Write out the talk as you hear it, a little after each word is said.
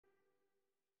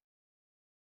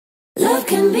Love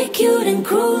can be cute and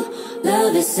cruel.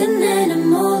 Love is an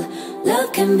animal.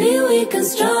 Love can be weak and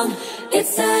strong.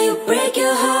 It's how you break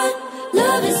your heart.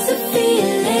 Love is a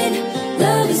feeling.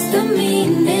 Love is the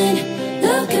meaning.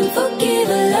 Love can forgive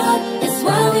a lot. It's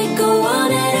why we go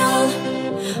on and on.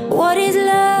 What is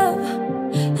love?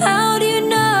 How do you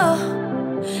know?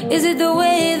 Is it the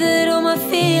way that all my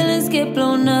feelings get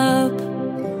blown up?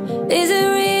 Is it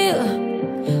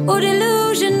real or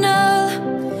delusional?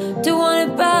 To want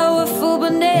it powerful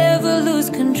but never lose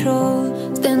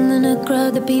control. Stand in a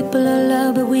crowd, the people are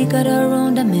loud, but we got our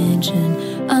own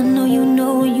dimension. I know you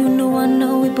know, you know I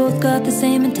know, we both got the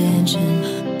same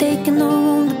intention. Taking no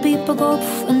room, the people go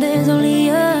poof, and there's only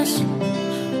us.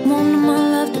 Want my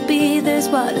love to be this,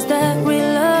 what is that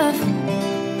real love?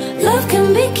 Love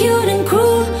can be cute and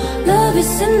cruel. Love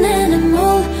is an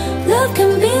animal. Love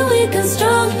can be weak and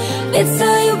strong. It's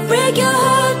how you break your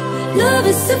heart. Love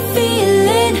is a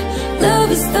feeling.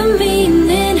 Love is the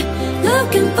meaning.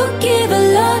 Love can forgive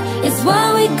a lot. It's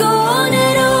why we go on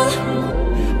and on.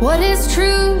 What is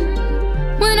true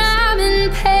when I'm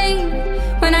in pain?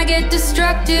 When I get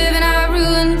destructive and I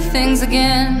ruin things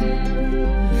again?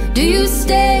 Do you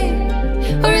stay,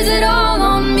 or is it all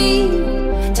on me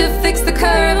to fix the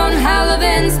curve on how love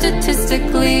ends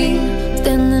statistically?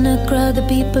 Stand in a crowd, the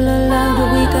people are loud, but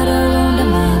we got our own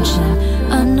dimension.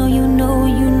 I know you know,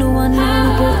 you know I know,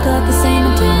 we both got the same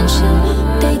intention.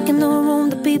 Taking no room,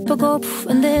 the people go poof,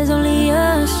 and there's only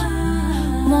us.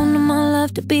 Wanting my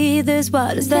love to be this,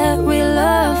 what is that real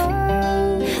love?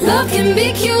 Love can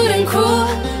be cute and cruel.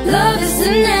 Love is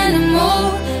an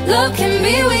animal. Love can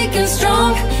be weak and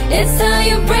strong. It's how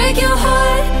you break your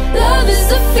heart. Love is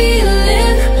the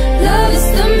feeling. Love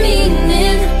is the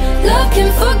meaning. Love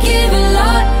can forgive a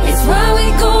lot. It's why we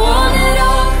go on and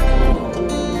on.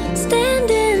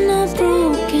 Standing on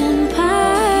broken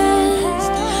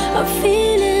past, our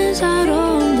feelings out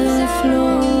on the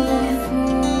floor.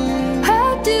 How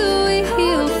do we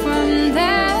heal from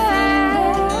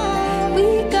that? We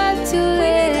got to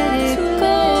let it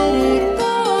go.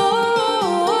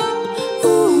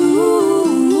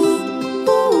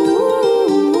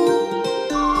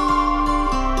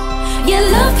 Yeah,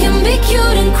 love can be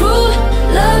cute and cruel.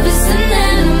 Love is an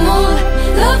animal.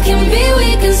 Love can be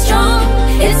weak and strong.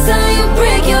 It's how you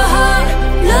break your heart.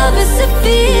 Love is a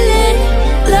feeling.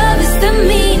 Love is the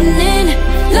meaning.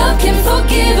 Love can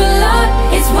forgive a lot.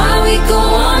 It's why we go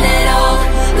on.